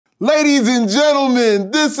Ladies and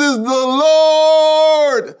gentlemen, this is the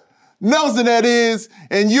Lord Nelson, that is,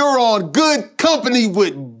 and you're on good company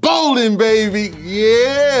with bowling, baby.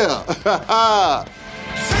 Yeah.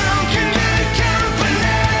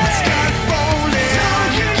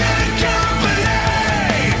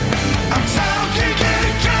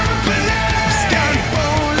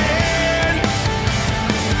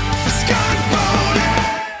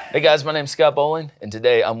 Hey guys, my name's Scott Bowling, and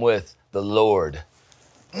today I'm with the Lord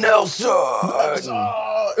Nelson.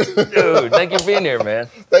 Dude, thank you for being here, man.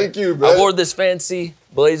 Thank you, man. I wore this fancy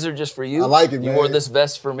blazer just for you. I like it, man. You wore this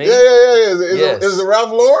vest for me. Yeah. Is it Ralph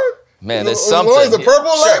Lauren? Man, it's something. Is the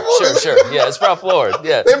purple label? Sure. Yeah, it's Ralph Lauren.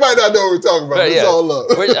 Yeah. They might not know what we're talking about, but it's all love.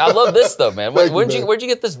 I love this stuff, man. Where'd you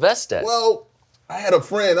get this vest at? Well, I had a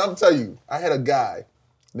friend. I'll tell you, I had a guy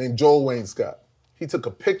named Joel Wayne Scott. He took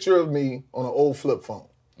a picture of me on an old flip phone.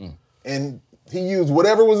 And he used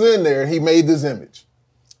whatever was in there, he made this image.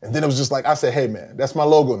 And then it was just like, I said, hey man, that's my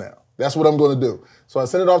logo now. That's what I'm gonna do. So I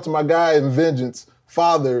sent it off to my guy in Vengeance,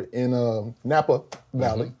 father in Napa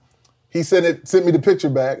Valley. He sent me the picture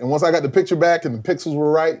back. And once I got the picture back and the pixels were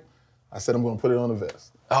right, I said, I'm gonna put it on the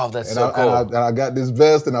vest. Oh, that's so cool. And I got this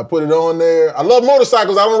vest and I put it on there. I love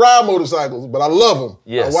motorcycles. I don't ride motorcycles, but I love them.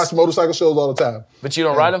 Yes. I watch motorcycle shows all the time. But you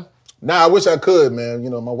don't ride them? Nah, I wish I could, man. You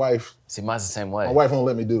know, my wife. See, mine's the same way. My wife won't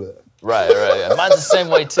let me do that. Right. Yeah. Mine's the same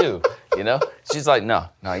way too. You know, she's like, no,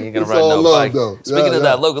 you ain't gonna It's ride all no love, bike. though. Speaking of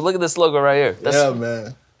that logo, look at this logo right here. Yeah,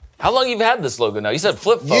 man. How long have you had this logo now? You said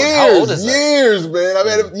flip phone. Years, How old is that? Years, man. I've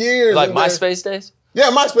had it years. Like man. MySpace days? Yeah,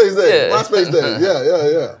 MySpace days. Yeah. MySpace days.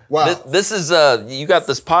 Yeah. Wow. This is you got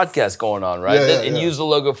this podcast going on, right? Yeah, and you use the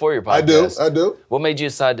logo for your podcast. I do. What made you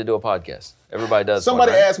decide to do a podcast? Everybody does.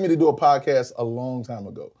 Somebody one, right? asked me to do a podcast a long time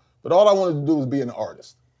ago, but all I wanted to do was be an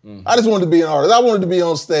artist. I just wanted to be an artist. I wanted to be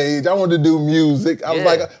on stage. I wanted to do music. I was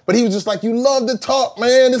like, but he was just like, you love to talk,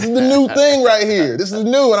 man. This is the new thing right here. This is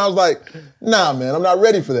new. And I was like, nah, man, I'm not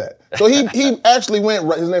ready for that. So he actually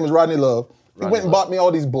went, his name is Rodney Love. He went and bought me all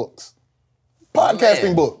these books,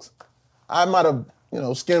 podcasting books. I might have,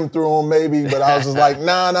 skimmed through them maybe, but I was just like,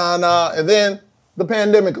 nah. And then the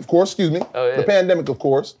pandemic, of course, the pandemic, of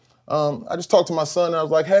course. I just talked to my son and I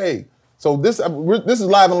was like, hey, so this is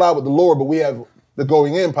Live and Loud with the Lord, but we have the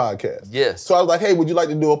Going In podcast. Yes. So I was like, hey, would you like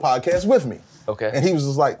to do a podcast with me? Okay. And he was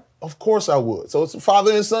just like, of course I would. So it's a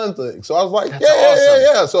father and son thing. So I was like, That's awesome.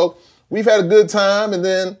 Yeah. So we've had a good time, and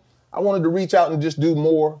then I wanted to reach out and just do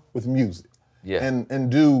more with music. Yeah.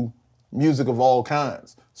 And do music of all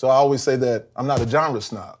kinds. So I always say that I'm not a genre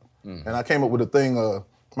snob. And I came up with a thing,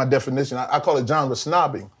 my definition, I call it genre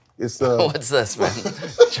snobbing. It's What's this, man?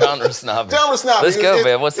 Genre snobbing. Genre snobbing. Let's go,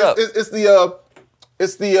 man. What's up? It's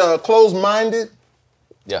the closed-minded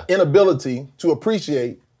inability to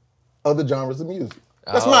appreciate other genres of music.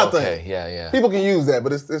 That's my thing. Yeah. People can use that,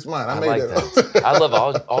 but it's mine. I made like that. I love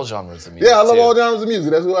all genres of music. Yeah, I love too. all genres of music.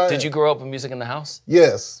 That's who I am. Did you grow up with music in the house?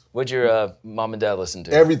 Yes. What'd your mom and dad listen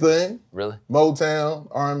to? Everything. Really? Motown,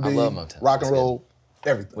 R&B, I love Motown. rock and roll,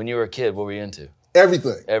 everything. When you were a kid, what were you into?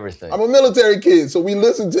 Everything. Everything. I'm a military kid, so we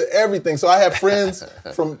listen to everything. So I have friends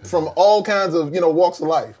from all kinds of walks of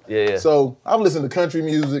life. Yeah. So I've listened to country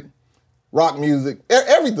music, rock music,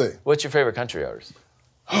 everything. What's your favorite country artist?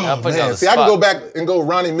 Oh, man. See, I can go back and go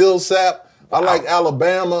Ronnie Millsap. Wow. I like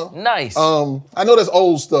Alabama. Nice. I know that's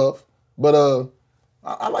old stuff, but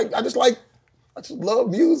I just love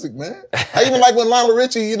music, man. I even like when Lionel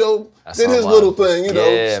Richie, did his little thing,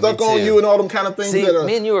 Stuck on You and all them kind of things. See,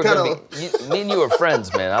 me and you were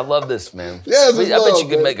friends, man. I love this, man. Yeah, I bet you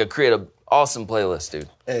could create an awesome playlist, dude.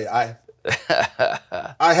 Hey,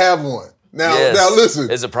 I have one. Now listen.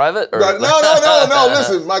 Is it private? Or? No.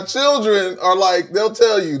 Listen, my children are like, they'll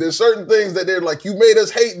tell you, there's certain things that they're like, you made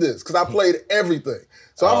us hate this, because I played everything.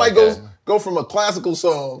 So I might go from a classical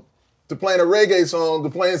song to playing a reggae song to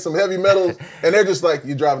playing some heavy metal, and they're just like,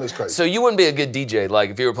 you're driving us crazy. So you wouldn't be a good DJ, like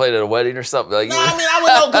if you were playing at a wedding or something? Like, I would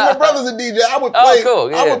know, because my brother's a DJ. I would play.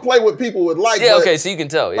 Cool. Yeah. I would play what people would like. Yeah, okay, so you can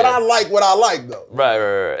tell. Yeah. But I like what I like, though.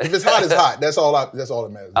 Right. If it's hot, it's hot. That's all that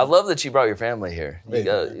matters. I love that you brought your family here. You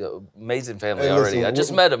got amazing family already. Listen, I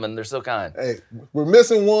just met them, and they're so kind. Hey, we're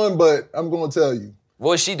missing one, but I'm going to tell you.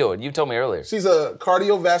 What is she doing? You told me earlier. She's a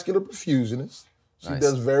cardiovascular perfusionist. She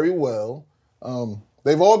does very well.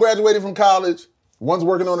 They've all graduated from college. One's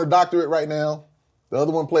working on her doctorate right now. The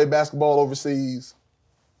other one played basketball overseas.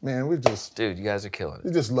 Man, Dude, you guys are killing it.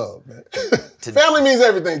 We just love, man. Family means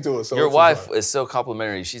everything to us. So your wife is so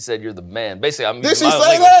complimentary. She said you're the man. Basically, did she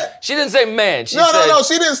say that? She didn't say man. She no, said,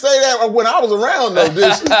 she didn't say that when I was around, though,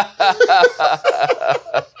 did she?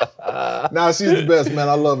 Nah, she's the best, man.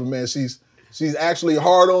 I love her, man. She's actually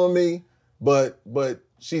hard on me, but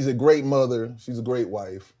she's a great mother. She's a great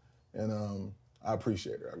wife. And I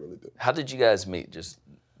appreciate her. I really do. How did you guys meet? Just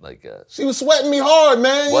like she was sweating me hard,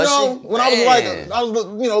 man. Was you know, she? when Man. I was a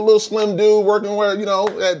little slim dude working where,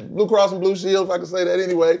 at Blue Cross and Blue Shield, if I can say that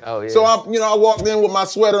anyway. Oh, yeah. So I walked in with my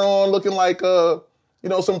sweater on, looking like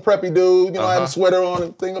some preppy dude. I had a sweater on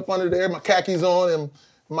and thing up under there, my khakis on and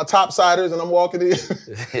my topsiders, and I'm walking in.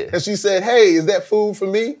 And she said, "Hey, is that food for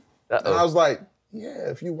me?" And I was like, "Yeah,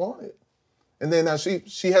 if you want it." And then now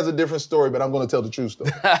she has a different story, but I'm going to tell the true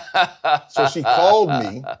story. So she called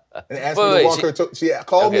me and asked me to walk her to. She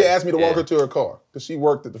called me and asked me to walk her to her car because she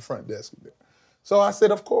worked at the front desk there. So I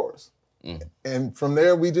said, "Of course." And from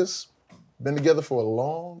there, we just been together for a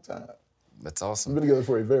long time. That's awesome. We've been together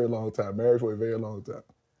for a very long time. Married for a very long time.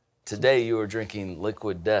 Today you were drinking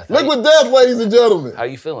Liquid Death. Liquid Death, ladies and gentlemen. How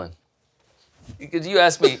you feeling? Because you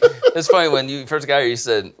asked me, it's funny when you first got here, you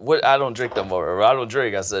said, "What? I don't drink no more," or "I don't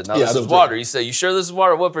drink." I said, "No, this is water." You said, "You sure this is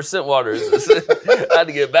water? What % water is this?" I had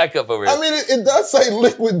to get back up over here. I mean, it does say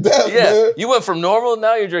Liquid Death, man. You went from normal,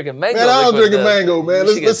 now you're drinking mango. Man, I'm drinking mango, man.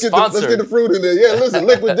 Let's get the fruit in there. Yeah, listen,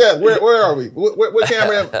 Liquid Death. Where are we? What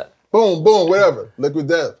camera? Boom, whatever. Liquid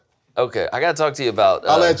Death. Okay, I got to talk to you about...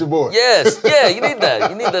 I'll at your boy. Yes, yeah, you need that.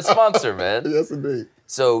 You need that sponsor, man. Yes, indeed.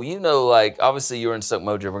 So, obviously you were in Stuck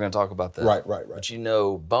Mojo. We're going to talk about that. Right.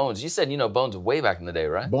 But Bones. You said Bones way back in the day,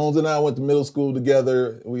 right? Bones and I went to middle school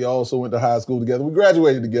together. We also went to high school together. We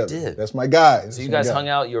graduated together. You did? That's my guy. So you guys hung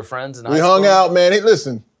out, you were friends in high school? We hung out, man. Hey,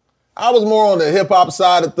 listen, I was more on the hip-hop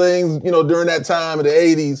side of things, during that time in the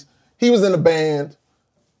 80s. He was in the band,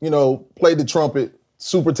 played the trumpet.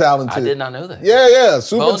 Super talented. I did not know that. Yeah,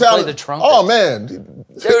 super Bones talented. played the trumpet. Oh man,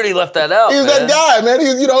 they already left that out. He's that guy, man.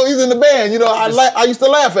 He's in the band. I used to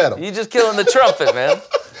laugh at him. You just killing the trumpet, man.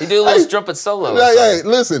 He do a little trumpet solo. Hey,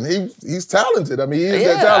 listen, he's talented. I mean, he's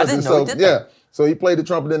that talented. I didn't know he did that. So he played the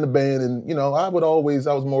trumpet in the band, and I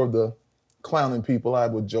was more of the clowning people. I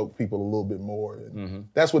would joke people a little bit more. And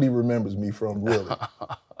that's what he remembers me from, really.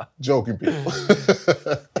 Joking people.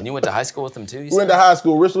 And you went to high school with him too? We went to high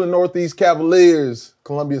school, Richland Northeast Cavaliers,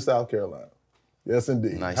 Columbia, South Carolina. Yes,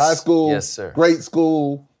 indeed. Nice. High school, yes, sir. Great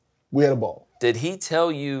school. We had a ball. Did he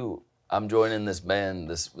tell you, "I'm joining this band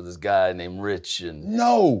with this guy named Rich"? And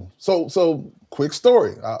no. So quick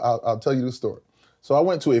story. I'll tell you the story. So I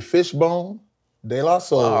went to a Fishbone, De La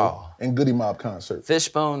Soul, and Goody Mob concert.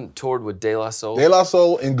 Fishbone toured with De La Soul? De La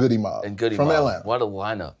Soul and Goody Mob. From Atlanta. What a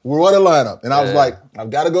lineup. What a lineup. And I was like, I've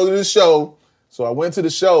got to go to this show. So I went to the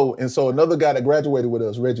show, and so another guy that graduated with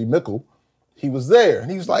us, Reggie Mickle, he was there. And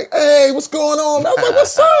he was like, "Hey, what's going on?" I was like,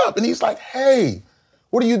 "What's up?" And he's like, "Hey,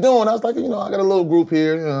 what are you doing?" I was like, "I got a little group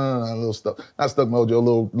here, a little stuff. Not Stuck Mojo, a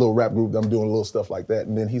little rap group that I'm doing a little stuff like that."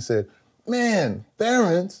 And then he said, "Man,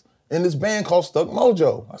 Theron's in this band called Stuck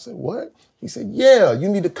Mojo." I said, "What?" He said, "Yeah, you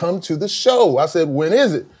need to come to the show." I said, "When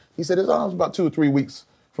is it?" He said, "It's about 2 or 3 weeks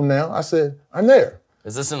from now." I said, "I'm there."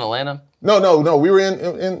 Is this in Atlanta? No. We were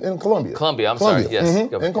in Columbia. Columbia, sorry. Yes.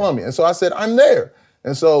 Mm-hmm. In Columbia. And so I said, "I'm there."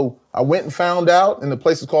 And so I went and found out, and the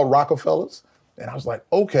place is called Rockefellers. And I was like,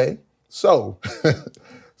 okay. So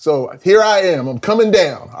here I am. I'm coming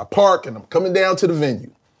down. I park, and I'm coming down to the venue.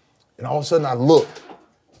 And all of a sudden I look,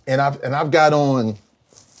 and I've got on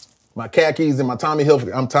my khakis and my Tommy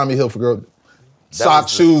Hilfiger. I'm Tommy Hilfiger.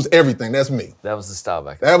 Socks, shoes, everything. That's me. That was the style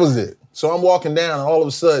back then. That was it. So I'm walking down, and all of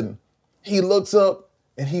a sudden, he looks up,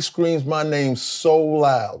 and he screams my name so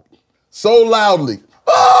loudly,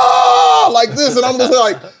 "Ah!" like this. And I'm just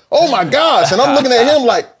like, oh my gosh. And I'm looking at him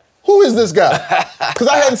like, who is this guy? Because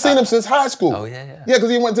I hadn't seen him since high school. Oh, yeah. Yeah,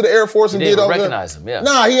 because he went to the Air Force and did all that. You didn't recognize him, yeah.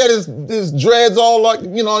 Nah, he had his dreads all like,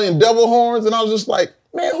 in devil horns. And I was just like,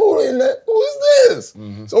 man, who is this?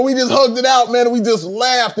 Mm-hmm. So we just hugged it out, man, and we just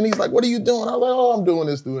laughed. And he's like, "What are you doing?" I was like, "Oh, I'm doing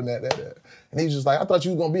this, doing that." And he was just like, "I thought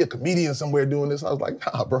you were going to be a comedian somewhere doing this." I was like,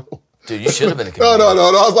 "Nah, bro." Dude, you should have been a comedian. No.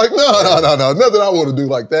 I was like, no. Nothing I want to do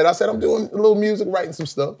like that. I said, "I'm doing a little music, writing some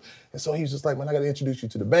stuff." And so he was just like, "Man, I got to introduce you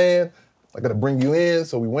to the band. I got to bring you in."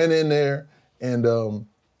 So we went in there. And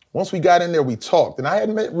once we got in there, we talked. And I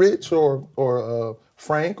hadn't met Rich or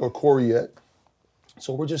Frank or Corey yet.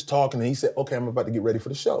 So we're just talking. And he said, "Okay, I'm about to get ready for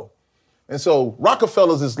the show." And so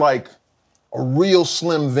Rockefellers is like a real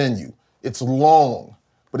slim venue. It's long,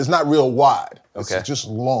 but it's not real wide. It's just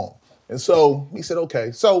long. And so he said,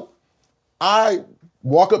 "Okay." So I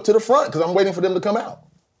walk up to the front because I'm waiting for them to come out.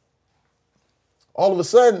 All of a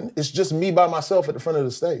sudden, it's just me by myself at the front of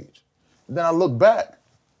the stage. And then I look back,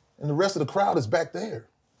 and the rest of the crowd is back there.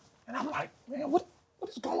 And I'm like, man, what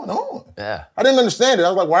is going on? Yeah. I didn't understand it. I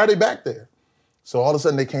was like, why are they back there? So all of a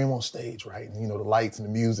sudden, they came on stage, right? And, the lights and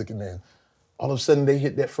the music, and then all of a sudden, they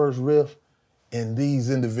hit that first riff, and these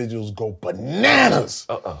individuals go bananas.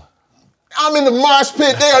 Uh-oh. I'm in the mosh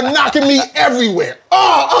pit. They are knocking me everywhere.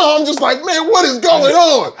 I'm just like, man, what is going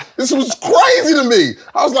on? This was crazy to me.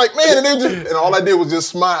 I was like, man, and all I did was just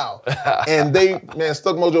smile. And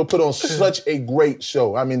Stuck Mojo put on such a great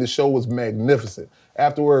show. I mean, the show was magnificent.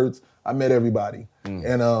 Afterwards, I met everybody.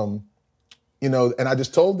 And, and I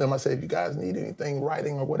just told them, I said, if you guys need anything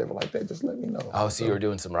writing or whatever like that, just let me know. Oh, so you were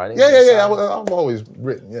doing some writing? Yeah. I've always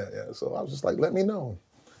written, yeah. So I was just like, let me know.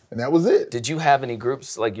 And that was it. Did you have any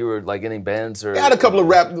groups, like you were like any bands or? I had a couple of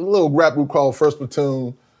little rap group called First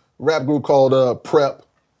Platoon, rap group called Prep,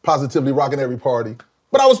 Positively Rocking Every Party.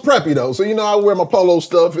 But I was preppy though, so I wear my polo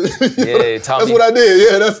stuff. Tommy. That's what I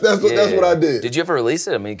did. Yeah, that's what I did. Did you ever release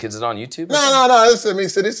it? I mean, is it on YouTube? No.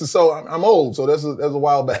 This is so I'm old, so that's a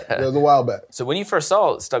while back. That was a while back. So when you first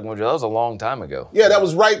saw Stuck Mojo, that was a long time ago. Yeah, that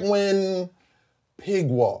was right when Pig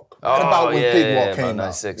Walk. Right about when Pig Walk came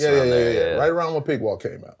out. Yeah. Right around when Pig Walk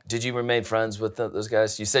came out. Did you remain friends with those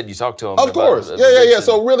guys? You said you talked to them. Of course. Yeah.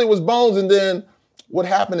 So really it was Bones, and then what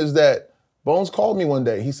happened is that Bones called me one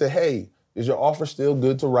day. He said, hey, is your offer still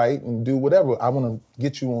good to write and do whatever? I want to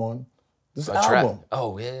get you on this album.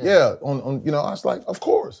 Oh, yeah. Yeah, I was like, of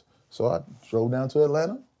course. So I drove down to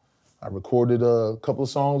Atlanta. I recorded a couple of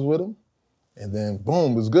songs with him, and then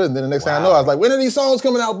boom, it was good. And then the next thing I know, I was like, when are these songs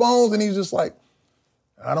coming out, Bones? And he's just like,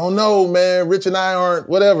 I don't know, man. Rich and I aren't,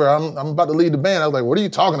 whatever. I'm about to lead the band. I was like, what are you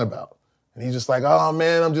talking about? And he's just like, oh,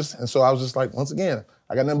 man, and so I was just like, once again,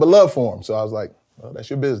 I got nothing but love for him. So I was like, well, that's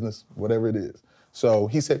your business, whatever it is. So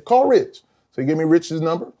he said, call Rich. So he gave me Rich's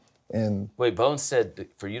number. And wait, Bones said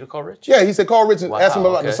for you to call Rich? Yeah, he said, call Rich and ask him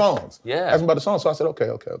about the songs. Yeah. Ask him about the songs. So I said, okay.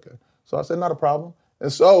 So I said, not a problem.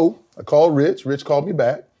 And so I called Rich. Rich called me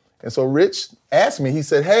back. And so Rich asked me, he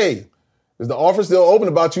said, hey, is the offer still open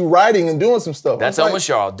about you writing and doing some stuff? That's almost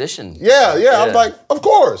your audition. Yeah. I was like, of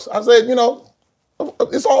course. I said,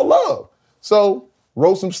 it's all love. So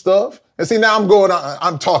wrote some stuff. And see, now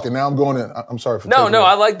I'm talking. Now I'm going in. I'm sorry for No,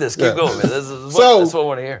 I like this. Keep going, man. That's what I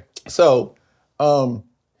want to hear. So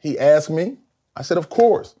he asked me. I said, of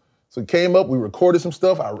course. So he came up. We recorded some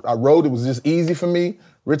stuff. I wrote. It was just easy for me.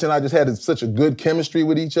 Rich and I just had such a good chemistry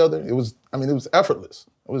with each other. It was effortless.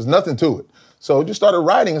 There was nothing to it. So just started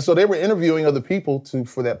writing. And so they were interviewing other people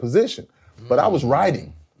for that position. But I was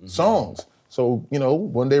writing songs. So,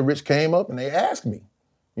 one day Rich came up and they asked me.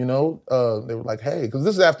 They were like, hey, because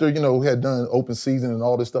this is after, we had done Open Season and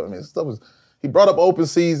all this stuff. I mean, he brought up Open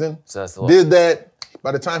Season, did that.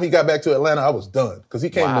 By the time he got back to Atlanta, I was done. Because he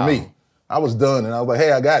came to me. I was done, and I was like,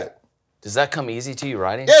 hey, I got it. Does that come easy to you,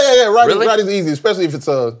 writing? Yeah. Writing's easy, especially if it's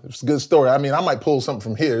a good story. I mean, I might pull something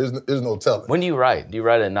from here. There's no telling. When do you write? Do you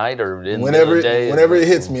write at night or in the day? Whenever it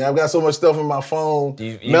hits me. I've got so much stuff in my phone,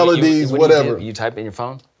 melodies, whatever. You type in your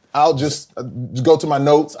phone? I'll just go to my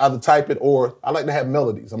notes, either type it, or I like to have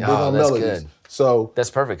melodies. I'm big on melodies. Good. So that's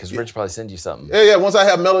perfect, because Rich probably send you something. Yeah. Once I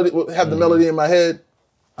have the melody in my head,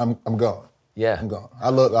 I'm gone. Yeah. I'm gone. I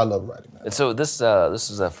love writing. And so this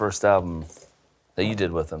is that first album that you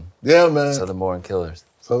did with them. Yeah, man. Southern Born Killers.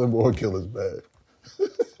 Southern Born Killers, man.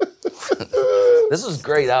 This was a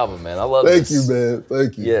great album, man. I love this. Thank you, man.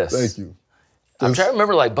 Thank you. Yes. Thank you. I'm trying to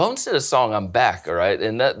remember, like, Bones did a song, I'm Back, all right?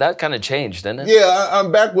 And that kind of changed, didn't it? Yeah,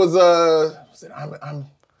 I'm Back was, oh,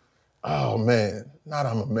 man. Not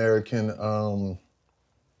I'm American.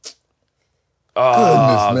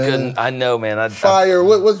 Goodness, man. I know, man. Fire.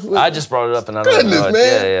 What? I just brought it up and I don't know. Goodness,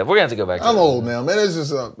 man. Yeah. We're going to have to go back to it. I'm old now, man. It's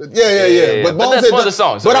just, yeah. But that's one of the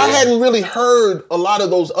songs. But I hadn't really heard a lot of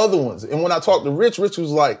those other ones. And when I talked to Rich was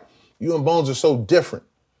like, you and Bones are so different.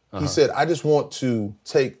 He said, I just want to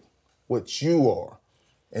take what you are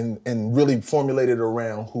and really formulate it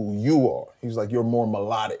around who you are. He's like, you're more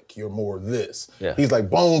melodic. You're more this. Yeah. He's like,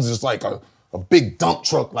 Bones is like a big dump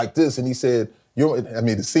truck like this. And he said,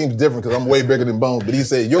 it seems different because I'm way bigger than Bones, but he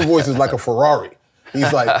said, your voice is like a Ferrari.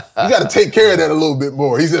 He's like, you got to take care of that a little bit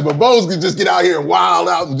more. He said, but Bones could just get out here and wild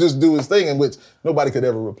out and just do his thing, in which nobody could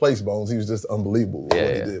ever replace Bones. He was just unbelievable what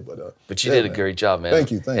he did. But you did a great job, man.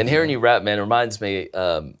 Thank you. And hearing you rap, man, reminds me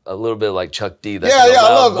a little bit like Chuck D. I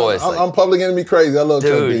love voice. I'm Public Enemy crazy. I love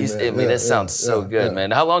Chuck D, man. I mean, that sounds so good,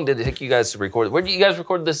 man. How long did it take you guys to record it? Where did you guys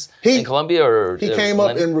record this? In Columbia or? He came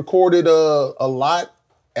up and recorded a lot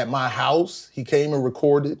at my house. He came and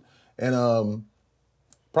recorded, and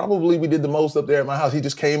probably we did the most up there at my house. He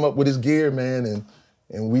just came up with his gear, man,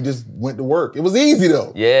 and we just went to work. It was easy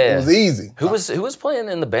though. Yeah, it was easy. Who was playing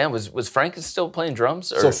in the band? Was Frank still playing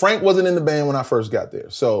drums? Or? So Frank wasn't in the band when I first got there.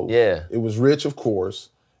 So yeah, it was Rich, of course.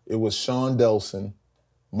 It was Sean Delson,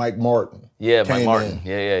 Mike Martin. Yeah, Mike Martin. In.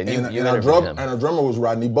 Yeah. And our drummer was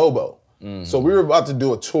Rodney Bobo. So we were about to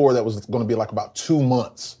do a tour that was going to be like about 2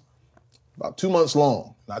 months. about 2 months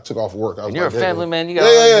long. And I took off work. I was you're like, a family man. You got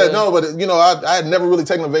yeah. No, but I had never really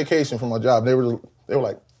taken a vacation from my job. They were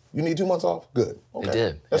like, you need 2 months off? Good. Okay. They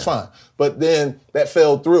did. That's fine. But then that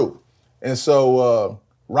fell through. And so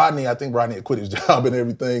Rodney, I think Rodney had quit his job and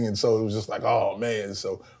everything. And so it was just like, oh, man.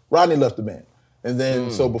 So Rodney left the band. And then,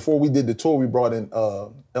 so before we did the tour, we brought in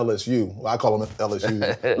LSU. Well, I call him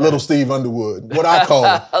LSU. Little Steve Underwood. What I call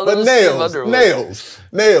him. But Nails.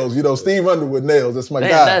 You know, Steve Underwood, Nails. That's my guy.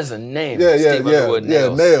 That is a name. Steve Underwood,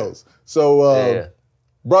 Nails. Yeah, Nails. So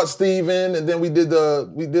brought Steve in, and then we did a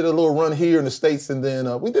little run here in the States, and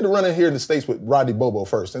then we did a run in here in the States with Rodney Bobo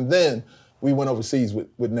first, and then we went overseas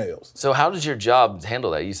with Nails. So how does your job handle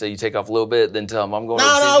that? You say you take off a little bit, then tell them I'm going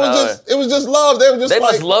overseas. No, it was just love. They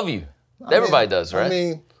must love you. Everybody does, right? I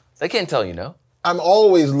mean, they can't tell you no. I'm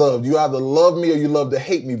always loved. You either love me or you love to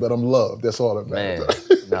hate me, but I'm loved. That's all that matters.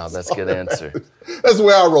 Man, no, that's a good answer. That's the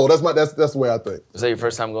way I roll. That's the way I think. Was that your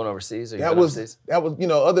first time going overseas? That was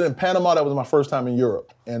other than Panama, that was my first time in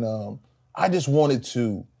Europe, and I just wanted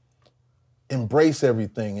to embrace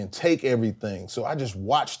everything and take everything. So I just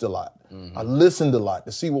watched a lot. Mm-hmm. I listened a lot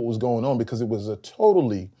to see what was going on because it was a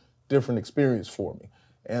totally different experience for me,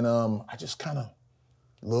 and I just kind of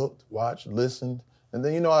looked, watched, listened. And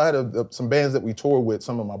then, I had some bands that we toured with,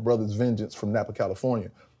 some of my brothers, Vengeance from Napa, California.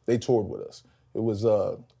 They toured with us. It was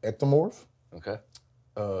Ectomorph, okay,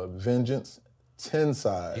 Vengeance,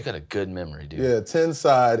 Tenside. You got a good memory, dude. Yeah,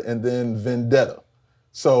 Tenside, and then Vendetta.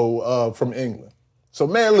 So, from England. So,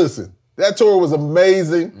 man, listen, that tour was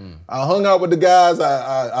amazing. I hung out with the guys.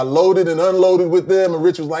 I loaded and unloaded with them, and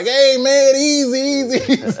Rich was like, hey, man, easy.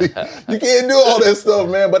 You can't do all that stuff,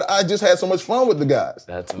 man. But I just had so much fun with the guys.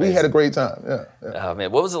 That's amazing. We had a great time, yeah. Oh,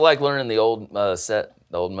 man. What was it like learning the old set,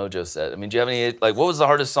 the old Mojo set? I mean, do you have any, what was the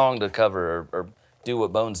hardest song to cover or do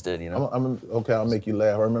what Bones did, Okay, I'll make you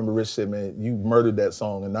laugh. I remember Rich said, man, you murdered that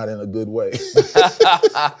song and not in a good way.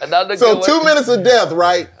 Not in a so good way. 2 Minutes of Death,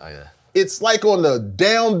 right? Oh, yeah. It's like on the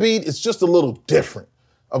downbeat, it's just a little different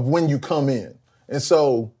of when you come in. And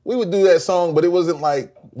so we would do that song, but it wasn't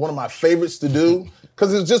like one of my favorites to do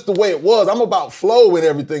because it's just the way it was. I'm about flow and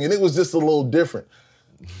everything, and it was just a little different.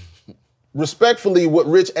 Respectfully, what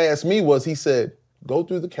Rich asked me was, he said, go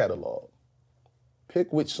through the catalog,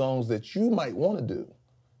 pick which songs that you might want to do,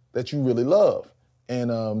 that you really love.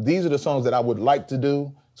 And these are the songs that I would like to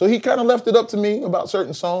do. So he kind of left it up to me about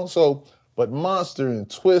certain songs. But Monster and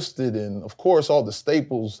Twisted and, of course, all the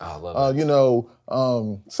staples, Southern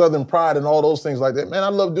Pride and all those things like that. Man, I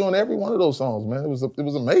love doing every one of those songs, man. It was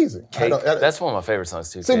amazing. Cake, that's one of my favorite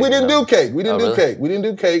songs, too. See, we didn't do Cake. We didn't do Cake. We didn't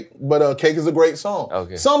do Cake, but Cake is a great song.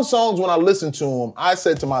 Okay. Some songs, when I listened to them, I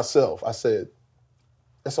said to myself,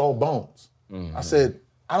 that's all Bones. Mm-hmm. I said,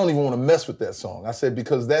 I don't even want to mess with that song. I said,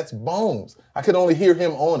 because that's Bones. I could only hear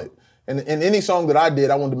him on it. And in any song that I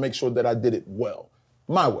did, I wanted to make sure that I did it well,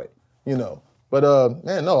 my way. But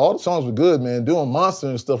man, no, all the songs were good, man. Doing Monster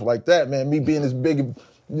and stuff like that, man. Me being this big,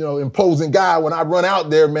 imposing guy, when I run out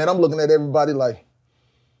there, man, I'm looking at everybody like,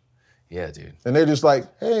 yeah, dude. And they're just like,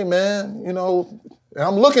 hey, man, and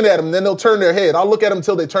I'm looking at them, and then they'll turn their head. I'll look at them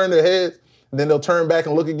until they turn their head, and then they'll turn back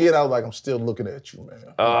and look again. I was like, I'm still looking at you, man.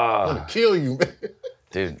 I'm gonna kill you, man.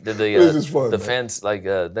 Dude, did the fans,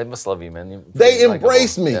 they must love you, man. They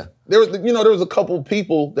embraced me. Yeah. There was a couple of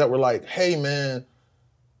people that were like, hey, man,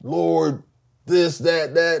 Lord, this,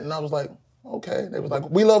 that, and I was like, okay. They was like,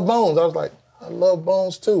 we love Bones. I was like, I love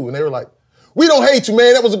Bones too. And they were like, we don't hate you,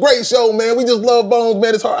 man. That was a great show, man. We just love Bones,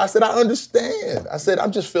 man. It's hard. I said, I understand. I said,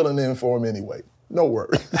 I'm just filling in for him anyway. No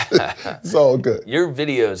worries. It's all good. Your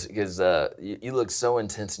videos, because you look so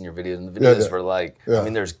intense in your videos, and the videos were like, I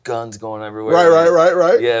mean, there's guns going everywhere.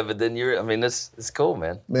 Right. Yeah, but then it's cool,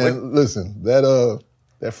 man. Man, listen, that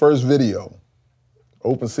first video,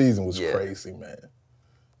 open season, was crazy, man.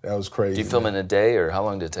 That was crazy. Did you film it in a day, or how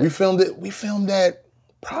long did it take? We filmed that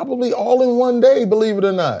probably all in one day, believe it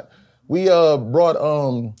or not. We brought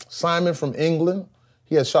Simon from England.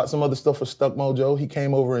 He had shot some other stuff for Stuck Mojo. He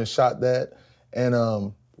came over and shot that, and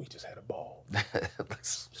we just had a ball.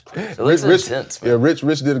 It looks intense, man. Yeah,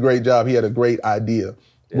 Rich did a great job. He had a great idea.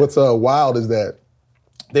 Yeah. What's wild is that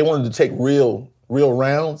they wanted to take real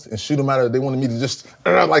rounds and shoot them out of. They wanted me to just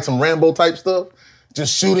like some Rambo type stuff.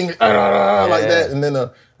 Just shooting like that. And then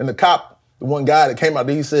the cop, the one guy that came out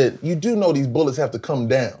there, he said, you do know these bullets have to come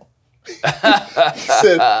down. He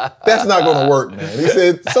said, that's not going to work, man. He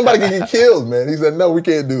said, somebody can get killed, man. He said, no, we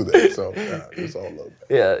can't do that. So it's all love.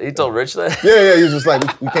 Yeah, he told Rich that? Yeah, he was just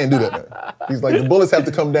like, we can't do that, man. He's like, the bullets have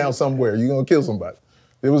to come down somewhere. You're going to kill somebody.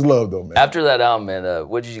 It was love, though, man. After that album, man,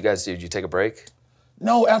 what did you guys do? Did you take a break?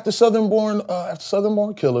 No, after Southern Born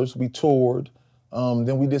Killers, we toured.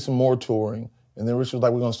 Then we did some more touring. And then Rich was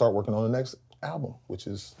like, we're going to start working on the next album, which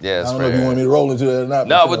is, I don't know if you want me to roll into that or not.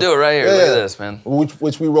 No, we'll do it right here. Look at this, man.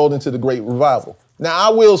 Which we rolled into the Great Revival. Now,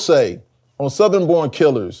 I will say, on Southern Born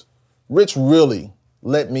Killers, Rich really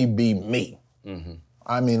let me be me. Mm-hmm.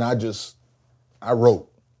 I mean, I wrote.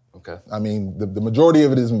 Okay. I mean, the majority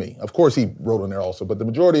of it is me. Of course, he wrote on there also, but the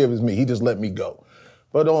majority of it is me. He just let me go.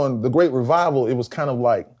 But on the Great Revival, it was kind of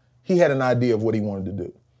like he had an idea of what he wanted to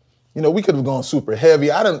do. You know, we could have gone super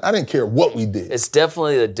heavy. I didn't care what we did. It's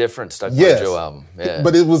definitely a different Stuck by Joe album. Yeah.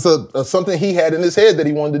 But it was something he had in his head that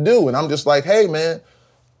he wanted to do. And I'm just like, hey, man,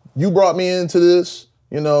 you brought me into this,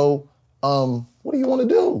 you know, what do you want to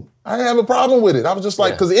do? I didn't have a problem with it. I was just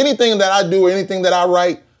like, because anything that I do or anything that I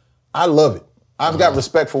write, I love it. I've got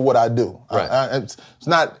respect for what I do. Right. It's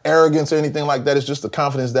not arrogance or anything like that. It's just the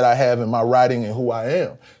confidence that I have in my writing and who I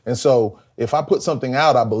am. And so if I put something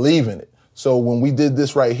out, I believe in it. So when we did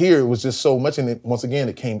this right here, it was just so much, and once again,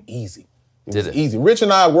 it came easy. It was easy. Rich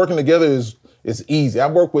and I working together is easy.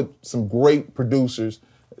 I've worked with some great producers,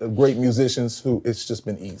 great musicians who it's just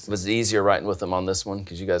been easy. Was it easier writing with them on this one?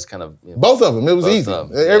 Because you guys kind of... You know, both of them. It was easy.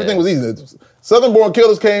 Everything was easy. Southern Born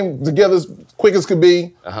Killers came together as quick as could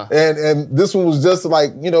be. And this one was just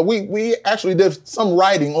like, you know, we actually did some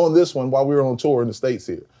writing on this one while we were on tour in the States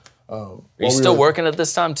here. Are you still working at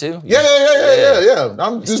this time too? Yeah.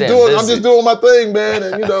 I'm just doing my thing, man,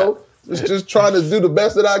 and you know, just trying to do the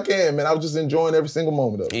best that I can, man. I was just enjoying every single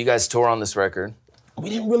moment of it. You guys tour on this record? We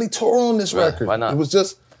didn't really tour on this record. Why not? It was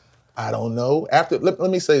just, I don't know. After let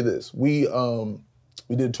me say this, we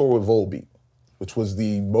did a tour with Volbeat, which was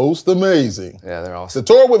the most amazing. Yeah, they're awesome. The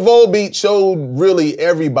tour with Volbeat showed really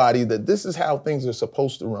everybody that this is how things are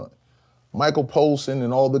supposed to run. Michael Polson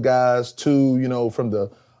and all the guys too, you know, from the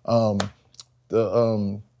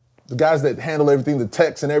guys that handle everything, the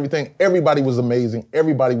techs and everything, everybody was amazing.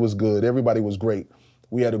 Everybody was good. Everybody was great.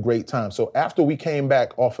 We had a great time. So after we came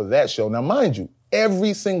back off of that show, now mind you,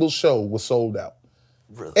 every single show was sold out.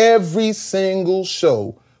 Really? Every single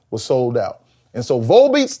show was sold out. And so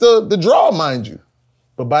Volbeat's the draw, mind you.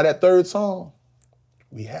 But by that third song,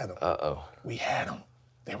 we had them. Uh-oh. We had them.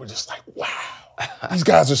 They were just like, wow, these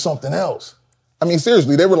guys are something else. I mean,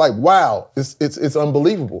 seriously, they were like, wow, it's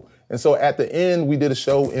unbelievable. And so at the end, we did a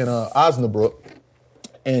show in Osnabrück,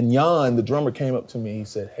 and Jan, the drummer, came up to me. He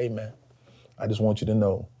said, hey, man, I just want you to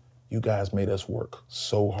know, you guys made us work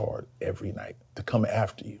so hard every night to come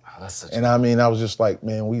after you. Oh, and I mean, I was just like,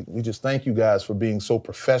 man, we just thank you guys for being so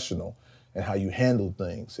professional and how you handled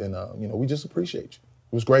things. And, you know, we just appreciate you.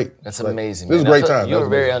 It was great. That's amazing, man. It was a great time. You were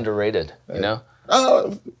very underrated, you know?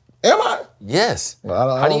 Am I? Yes.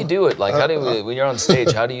 Well, how do you do it? Like, when you're on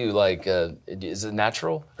stage, how do you, like, is it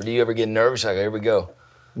natural? Or do you ever get nervous? Like, here we go.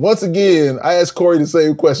 Once again, I asked Corey the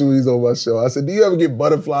same question when he's on my show. I said, do you ever get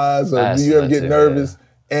butterflies or do you ever get nervous?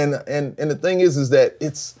 Yeah. And the thing is that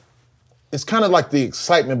it's kind of like the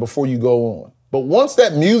excitement before you go on. But once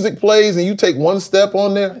that music plays and you take one step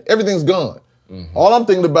on there, everything's gone. Mm-hmm. All I'm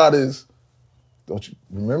thinking about is, don't you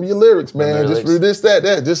remember your lyrics, man. Just do this,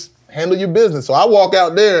 that. Just handle your business. So I walk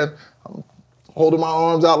out there and I'm holding my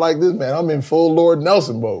arms out like this, man. I'm in full Lord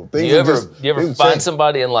Nelson mode. Do you ever find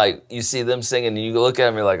somebody and like you see them singing and you look at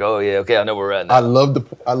them and you're like, oh yeah, okay, I know where we're at now. No.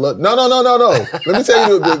 Let me tell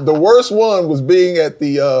you, the worst one was being at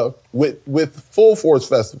the with Full Force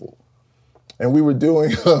Festival, and we were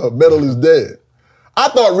doing Metal Is Dead. I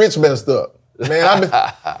thought Rich messed up. Man,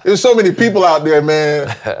 there's so many people out there,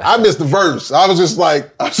 man. I missed the verse. I was just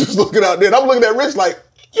looking out there, and I'm looking at Rich like,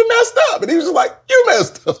 you messed up. And he was just like, you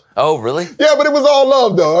messed up. Oh, really? Yeah, but it was all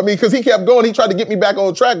love, though. I mean, because he kept going. He tried to get me back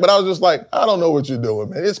on track, but I was just like, I don't know what you're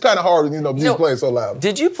doing, man. It's kind of hard, music playing so loud.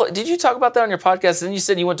 Did you talk about that on your podcast? And you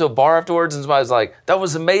said you went to a bar afterwards, and somebody was like, that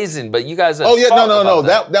was amazing, but you guys had no.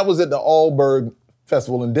 That was at the Aalborg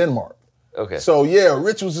Festival in Denmark. Okay. So, yeah,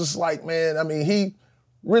 Rich was just like, man, I mean,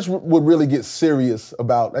 Rich would really get serious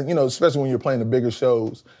about, especially when you're playing the bigger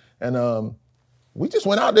shows. And we just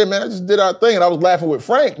went out there, man. I just did our thing. And I was laughing with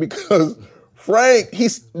Frank because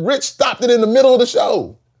Rich stopped it in the middle of the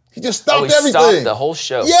show. He just stopped everything. Stopped the whole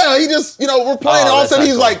show. Yeah, he just, we're playing. All of a sudden,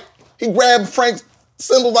 he's like, he grabbed Frank's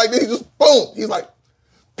cymbals like this. He just, boom. He's like,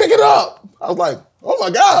 pick it up. I was like, oh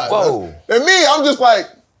my God. Whoa. And me, I'm just like,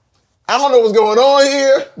 I don't know what's going on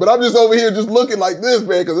here, but I'm just over here just looking like this,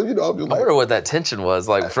 man, because, I'm just like. I wonder what that tension was.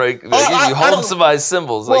 Like, Frank, you hold somebody's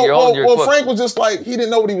cymbals. Like, you're holding your Well, Frank was just like, he didn't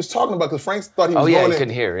know what he was talking about because Frank thought he was he couldn't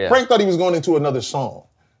hear, yeah. Frank thought he was going into another song.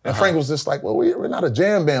 And Frank was just like, well, we're not a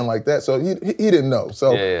jam band like that. So he didn't know.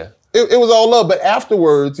 So it was all love. But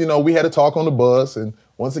afterwards, we had a talk on the bus. And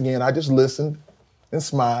once again, I just listened. and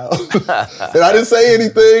smiled. And I didn't say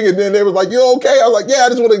anything. And then they was like, you okay? I was like, yeah, I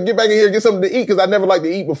just want to get back in here and get something to eat because I never like to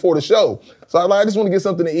eat before the show. So I was like, I just want to get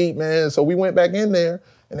something to eat, man. So we went back in there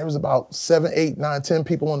and there was about 7, 8, 9, 10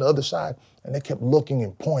 people on the other side and they kept looking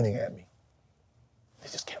and pointing at me. They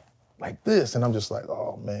just kept like this. And I'm just like,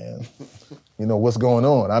 oh, man, you know, what's going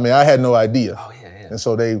on? I mean, I had no idea. Oh, yeah. And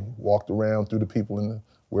so they walked around through the people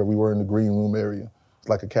where we were in the green room area. It's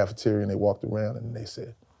like a cafeteria, and they walked around and they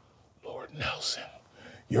said, Lord Nelson,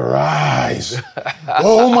 your eyes.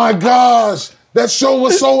 Oh my gosh, that show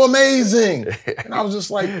was so amazing. And I was just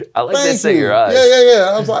like, I like thank to say you. your eyes.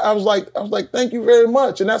 Yeah. I was like, thank you very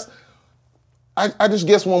much. And that's, I just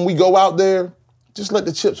guess when we go out there, just let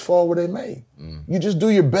the chips fall where they may. You just do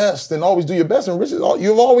your best and always do your best. And Rich,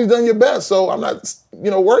 you've always done your best. So I'm not,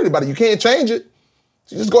 worried about it. You can't change it.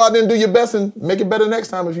 So just go out there and do your best and make it better next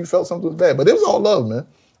time if you felt something was bad. But it was all love, man.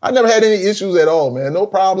 I never had any issues at all, man. No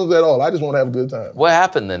problems at all. I just want to have a good time. What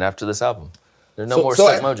happened then after this album? There's no more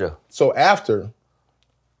Stuck Mojo. So after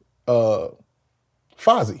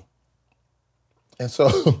Fozzy. And so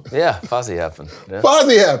yeah, Fozzy happened. Yeah.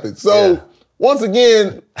 Fozzy happened. So once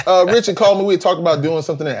again, Richard called me. We had talked about doing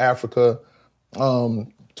something in Africa.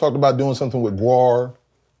 Talked about doing something with Guar.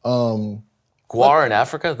 Guar in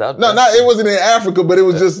Africa? It wasn't in Africa, but it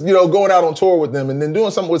was just, going out on tour with them and then doing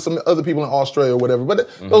something with some other people in Australia or whatever. But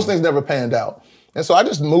those things never panned out. And so I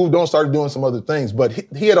just moved on, started doing some other things. But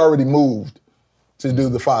he had already moved to do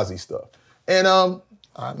the Fozzy stuff. And,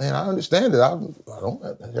 I understand it. I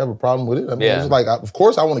don't have a problem with it. I mean, it's like, of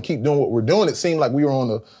course, I want to keep doing what we're doing. It seemed like we were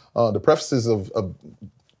on the prefaces of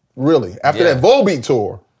really, after that Volbeat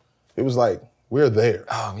tour, it was like, we're there.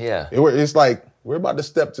 Oh, yeah. It's like, we're about to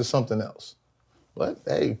step to something else. But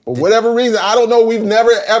hey, for whatever reason, I don't know. We've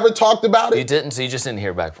never ever talked about it. You didn't, so you just didn't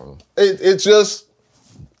hear back from him. It's just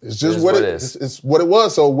what it is. It's what it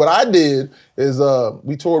was. So what I did is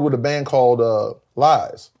we toured with a band called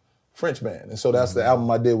Lies, French band, and so that's the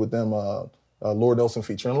album I did with them. Lord Nelson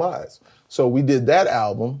featuring Lies. So we did that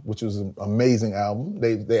album, which was an amazing album.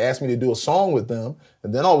 They asked me to do a song with them,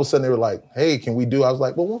 and then all of a sudden they were like, "Hey, can we do?" I was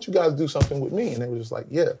like, "Well, won't you guys do something with me?" And they were just like,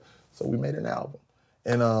 "Yeah." So we made an album,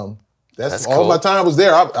 and that's all cool. My time was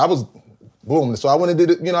there. I was boom. So I went and did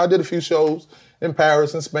it. I did a few shows in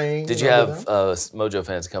Paris and Spain. Did you have Mojo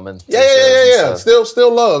fans come in? Yeah.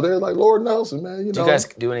 Still love. They're like, Lord Nelson, man. Do you guys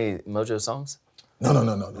do any Mojo songs? No.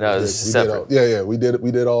 No, this is separate. We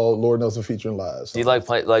did all Lord Nelson featuring Lies. So. Do you like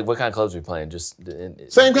what kind of clubs are we playing? Just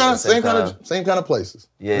same kind of places.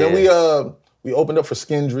 Yeah. Then we opened up for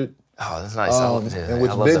Skindred. Oh, that's nice. And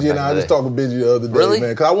which Benji and I just talked with Benji the other day,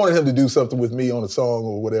 man, because I wanted him to do something with me on a song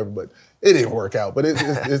or whatever, but it didn't work out. But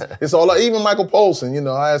it's all like, even Michael Polson,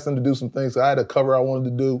 I asked him to do some things. So I had a cover I wanted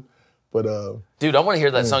to do, but dude, I want to hear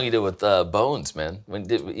that song you did with Bones, man.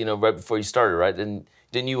 Right before you started, right? Didn't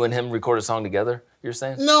you and him record a song together? You're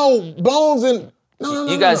saying? No, Bones and. No.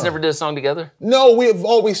 You guys never did a song together? No, we have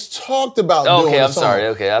always talked about doing a song. Sorry.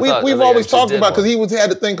 Okay, we've always talked about, because he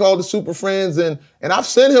had a thing called the Super Friends, and I've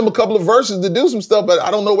sent him a couple of verses to do some stuff, but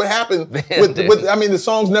I don't know what happened. The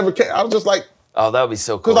songs never came. I was just like, oh, that would be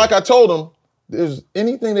so cool. Because like I told him, there's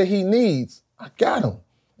anything that he needs, I got him.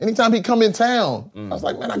 Anytime he come in town, I was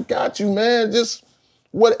like, man, I got you, man. Just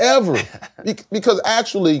whatever. Because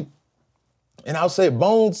actually. And I'll say,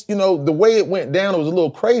 Bones, the way it went down, it was a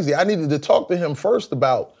little crazy. I needed to talk to him first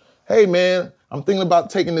about, hey, man, I'm thinking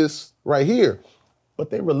about taking this right here.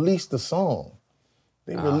 But they released the song.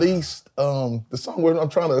 They released the song where I'm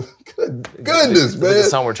trying to, goodness, man. The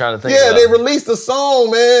song we're trying to think about. Yeah, they released the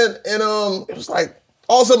song, man. And it was like,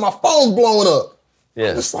 all of a sudden my phone's blowing up. Yeah.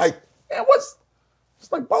 I'm just like, man,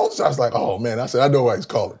 it's like Bones. I was like, oh, man. I said, I know why he's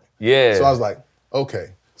calling me. Yeah. So I was like,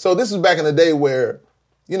 okay. So this is back in the day where,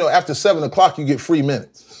 after 7 o'clock, you get free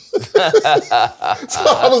minutes. So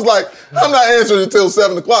I was like, I'm not answering until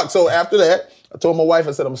 7 o'clock. So after that, I told my wife,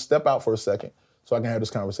 I said, I'm going to step out for a second so I can have this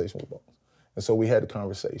conversation with Bones. And so we had the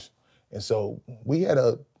conversation. And so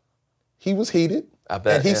he was heated. I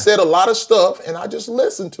bet. And he said a lot of stuff, and I just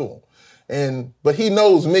listened to him. But he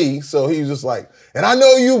knows me, so he was just like, and I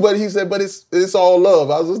know you, but he said, but it's all love.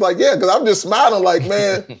 I was just like, yeah, because I'm just smiling like,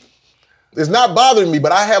 man, it's not bothering me,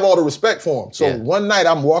 but I have all the respect for him. So one night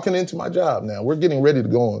I'm walking into my job now. We're getting ready to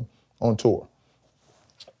go on tour.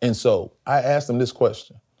 And so I asked him this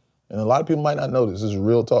question. And a lot of people might not know this. This is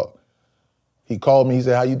real talk. He called me. He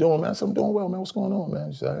said, how you doing, man? I said, I'm doing well, man. What's going on,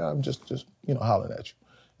 man? He said, I'm just hollering at you.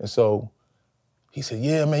 And so he said,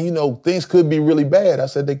 yeah, man, things could be really bad. I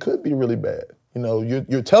said, they could be really bad.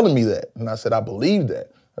 You're telling me that. And I said, I believe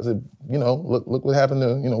that. I said, look what happened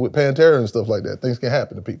to, with Pantera and stuff like that. Things can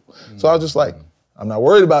happen to people. So I was just like, I'm not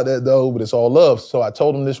worried about that though, but it's all love. So I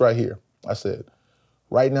told him this right here. I said,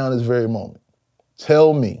 right now in this very moment,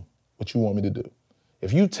 tell me what you want me to do.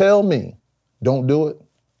 If you tell me don't do it,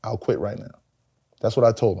 I'll quit right now. That's what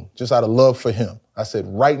I told him, just out of love for him. I said,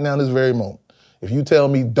 right now in this very moment, if you tell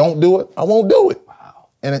me don't do it, I won't do it. Wow.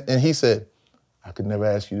 And he said, I could never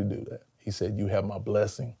ask you to do that. He said, you have my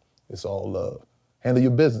blessing. It's all love. Handle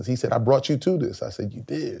your business. He said, I brought you to this. I said, you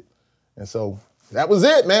did. And so that was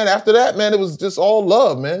it, man. After that, man, it was just all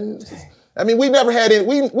love, man. I mean, we never had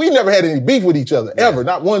any beef with each other, ever,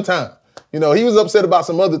 not one time. You know, he was upset about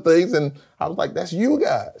some other things, and I was like, that's you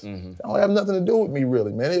guys. Mm-hmm. That don't have nothing to do with me,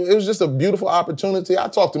 really, man. It was just a beautiful opportunity. I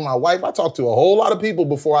talked to my wife. I talked to a whole lot of people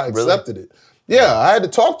before I accepted it. Yeah, I had to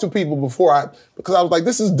talk to people because I was like,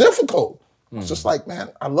 this is difficult. Mm-hmm. It's just like, man,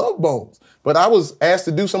 I love Bones. But I was asked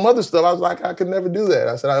to do some other stuff. I was like, I could never do that.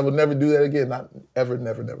 I said, I would never do that again. Not ever,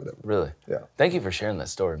 never, never, never. Really? Yeah. Thank you for sharing that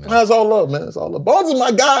story, man. That's all love, man. It's all love. Bones is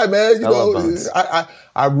my guy, man. You know, love Bones.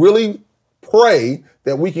 I really pray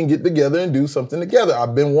that we can get together and do something together.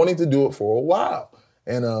 I've been wanting to do it for a while.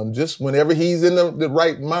 And just whenever he's in the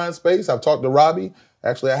right mind space, I've talked to Robbie.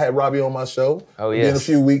 Actually, I had Robbie on my show. Oh, yes. In a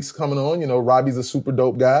few weeks coming on. You know, Robbie's a super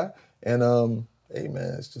dope guy. And hey,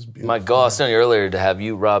 man, it's just beautiful. My goal, I was telling you earlier to have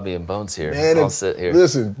you, Robbie, and Bones here. Man, I'll sit here.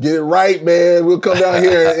 Listen, get it right, man. We'll come down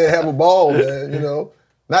here and have a ball, man, you know.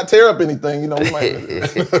 Not tear up anything, you know. We might.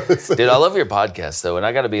 Dude, I love your podcast, though, and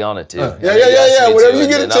I got to be on it, too. Yeah. Whatever you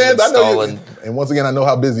get a chance, I know you. And once again, I know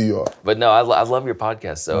how busy you are. But no, I love your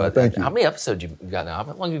podcast, though. Thank you. How many episodes you got now?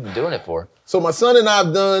 How long have you been doing it for? So my son and I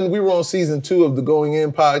we were on season 2 of the Going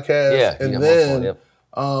In podcast. Yeah, and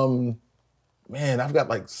then, man, I've got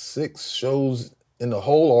like 6 shows in the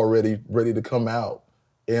hole already ready to come out.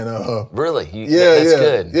 And really? That's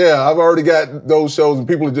good. Yeah, I've already got those shows and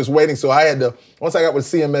people are just waiting. So I had to, once I got with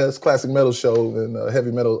CMS, Classic Metal Show and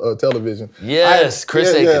Heavy Metal Television. Yes,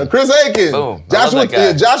 Chris Aiken. Yeah, Chris Aiken. Boom.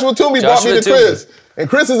 Joshua Toomey brought me to Chris. And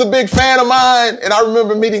Chris is a big fan of mine. And I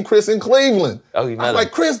remember meeting Chris in Cleveland. Oh, you met him. I was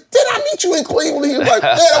like, Chris, did I meet you in Cleveland? He was like,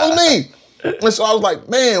 yeah, that was me. And so I was like,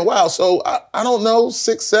 man, wow. So I don't know,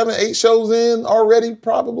 6, 7, 8 shows in already,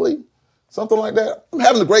 probably. Something like that. I'm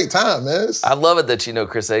having a great time, man. I love it that you know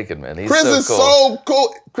Chris Aiken, man. Chris is so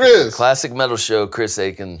cool. Chris. Classic Metal Show, Chris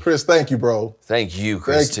Aiken. Chris, thank you, bro. Thank you,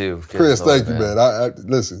 Chris, too. Chris, thank you, man. I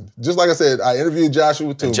listen, just like I said, I interviewed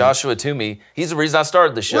Joshua Toomey. Joshua Toomey, he's the reason I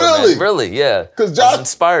started the show, Really? man. Really, yeah. Because I was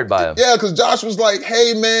inspired by him. Yeah, because Josh was like,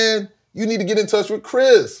 hey, man, you need to get in touch with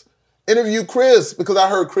Chris. Interview Chris, because I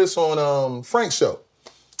heard Chris on Frank's show.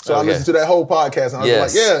 So I listened to that whole podcast, and I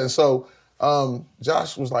was like, yeah. And so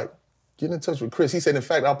Josh was like, get in touch with Chris. He said, in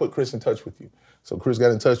fact, I'll put Chris in touch with you. So Chris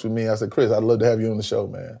got in touch with me. I said, Chris, I'd love to have you on the show,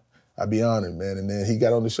 man. I'd be honored, man. And then he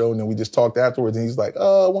got on the show, and then we just talked afterwards, and he's like,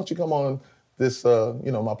 why don't you come on this,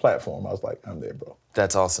 my platform? I was like, I'm there, bro.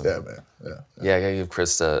 That's awesome. Yeah, man. Yeah, I gotta give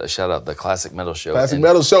Chris a shout out, the Classic Metal Show. Classic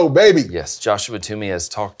Metal Show, baby. Yes, Joshua Toomey has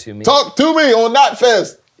Talk To Me. Talk To Me on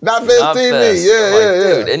Knotfest. Knotfest TV.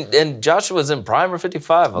 Yeah. Dude, and Joshua's in Primer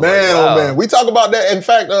 55. Man, oh man. We talk about that. In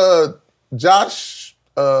fact, Josh,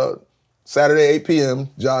 Saturday, 8 p.m.,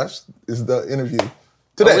 Josh is the interview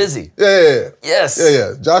today. Oh, is he? Yeah. Yes.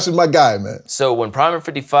 Yeah. Josh is my guy, man. So when Primer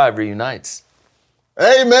 55 reunites.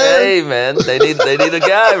 Hey, man. Hey, man. They need a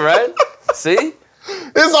guy, right? See?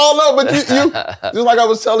 It's all up, but you just like I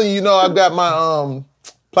was telling you, I've got my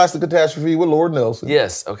Plastic Catastrophe with Lord Nelson.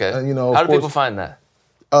 Yes, okay. And, how do people find that?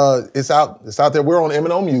 It's out there. We're on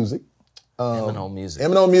M&O Music. M&O Music.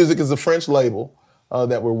 M&O Music is a French label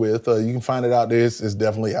that we're with. You can find it out there. It's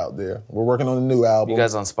definitely out there. We're working on a new album. You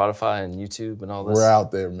guys on Spotify and YouTube and all this? We're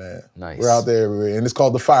out there, man. Nice. We're out there everywhere. And it's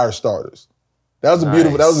called The Fire Starters. That was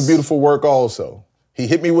a beautiful work also. He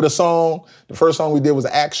hit me with a song. The first song we did was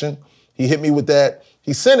Action. He hit me with that.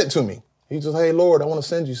 He sent it to me. He just, hey, Lord, I want to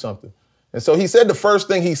send you something. And so he said the first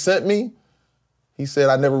thing he sent me, he said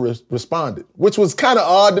I never responded, which was kind of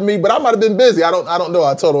odd to me, but I might have been busy. I don't know.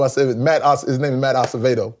 I told him, I said, his name is Matt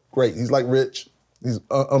Acevedo. Great. He's like rich. He's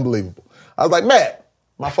unbelievable. I was like, Matt,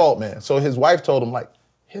 my fault, man. So his wife told him, like,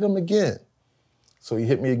 hit him again. So he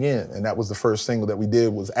hit me again. And that was the first single that we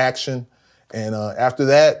did was Action. And after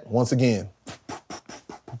that, once again.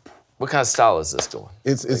 What kind of style is this going?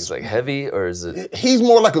 It's like heavy, or is it? He's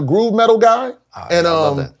more like a groove metal guy. Oh, and I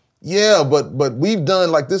love that. Yeah, but we've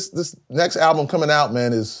done like this next album coming out,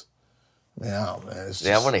 man, is, man, I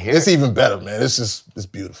want to hear it's even better, man. It's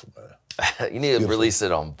beautiful, man. You need to release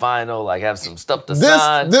it on vinyl, like have some stuff to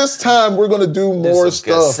sign. This time we're gonna do more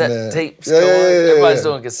stuff, man. Tapes going. Everybody's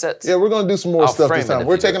doing cassettes. Yeah, we're gonna do some more stuff this time.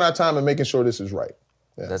 We're taking our time and making sure this is right.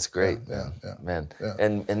 Yeah, that's great. Yeah, man. Yeah.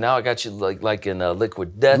 And now I got you like in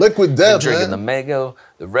Liquid Death. Liquid Death, drinking man. the mango,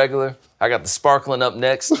 the regular. I got the sparkling up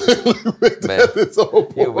next. Man, so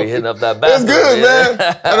you'll be hitting up that bathroom. bathroom. It's good,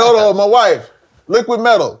 man. And hold on, my wife, liquid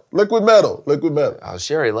metal. Oh,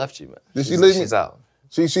 she already left you, man. Did she leave me? She's out.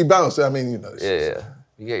 She bounced. I mean, you know. Yeah.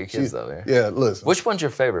 You got your kids out there. Yeah, listen. Which one's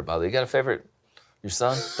your favorite, by the way? You got a favorite? Your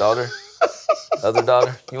son, daughter, other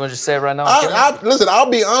daughter? You want to just say it right now? Listen,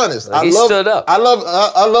 I'll be honest. Like he stood up. I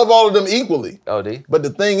love all of them equally. Oh, do you? But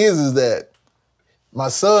the thing is that my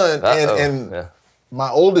son and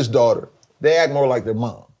my oldest daughter, they act more like their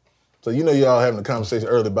mom. So you know y'all having a conversation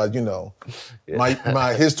earlier about,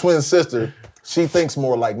 his twin sister, she thinks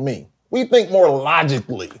more like me. We think more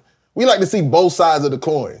logically. We like to see both sides of the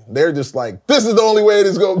coin. They're just like, this is the only way it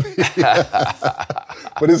is gonna be.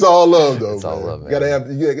 But it's all love, though. It's all love, man.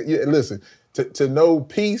 Listen, to know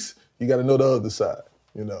peace, you gotta know the other side,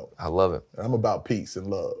 I love it. I'm about peace and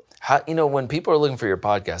love. How, when people are looking for your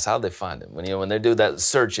podcast, how do they find it? When they do that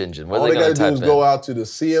search engine, what all are they going to type in? All they got to do is go out to the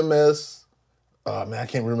CMS. Man, I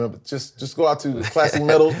can't remember. Just go out to the Classic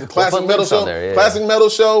Metal, the Classic Metal Show. There, yeah. Classic Metal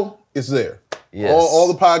Show, it's there. Yes. All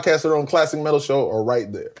the podcasts that are on Classic Metal Show are right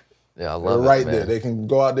there. Yeah, I love it, right man. there. They can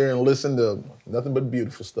go out there and listen to nothing but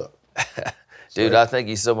beautiful stuff. Dude, I thank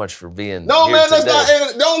you so much for being No, here man,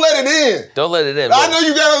 today. Don't let it in. Don't let it in. I know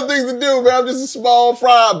you got other things to do, man. I'm just a small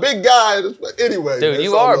fry, big guy. Anyway. Dude, man,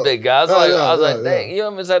 you are a big guy. I was like, dang, yeah. you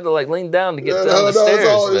almost had to lean down to get down the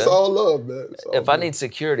stairs, it's all love, man. If I need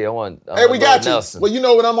security, I want Hey, we got you. Nelson. Well,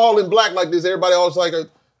 when I'm all in black like this, everybody always like,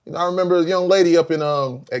 I remember a young lady up in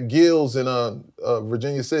at Gill's in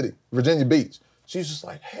Virginia Beach. She's just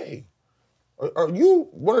like, hey, are you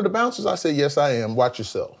one of the bouncers? I said, yes, I am. Watch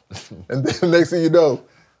yourself. And then next thing you know,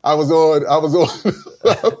 I was on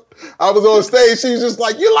stage. She was just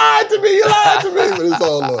like, you lied to me. But it's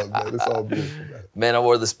all love, man. It's all beautiful, man. Man, I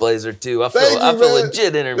wore this blazer too. I feel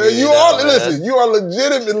legit interviewing. You are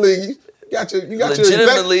legitimately. You got your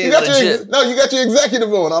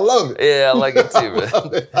executive on. I love it. Yeah, I like it too,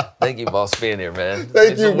 man. Thank you, boss, for being here, man.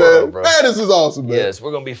 Thank you, man. Man, this is awesome, man. Yes,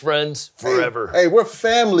 we're gonna be friends forever. Hey, we're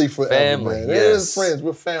family forever, man. Yes. It is friends.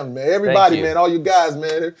 We're family, man. Everybody, man. All you guys,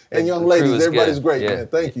 man, and young ladies. Everybody's great, man.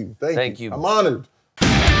 Thank you. I'm honored.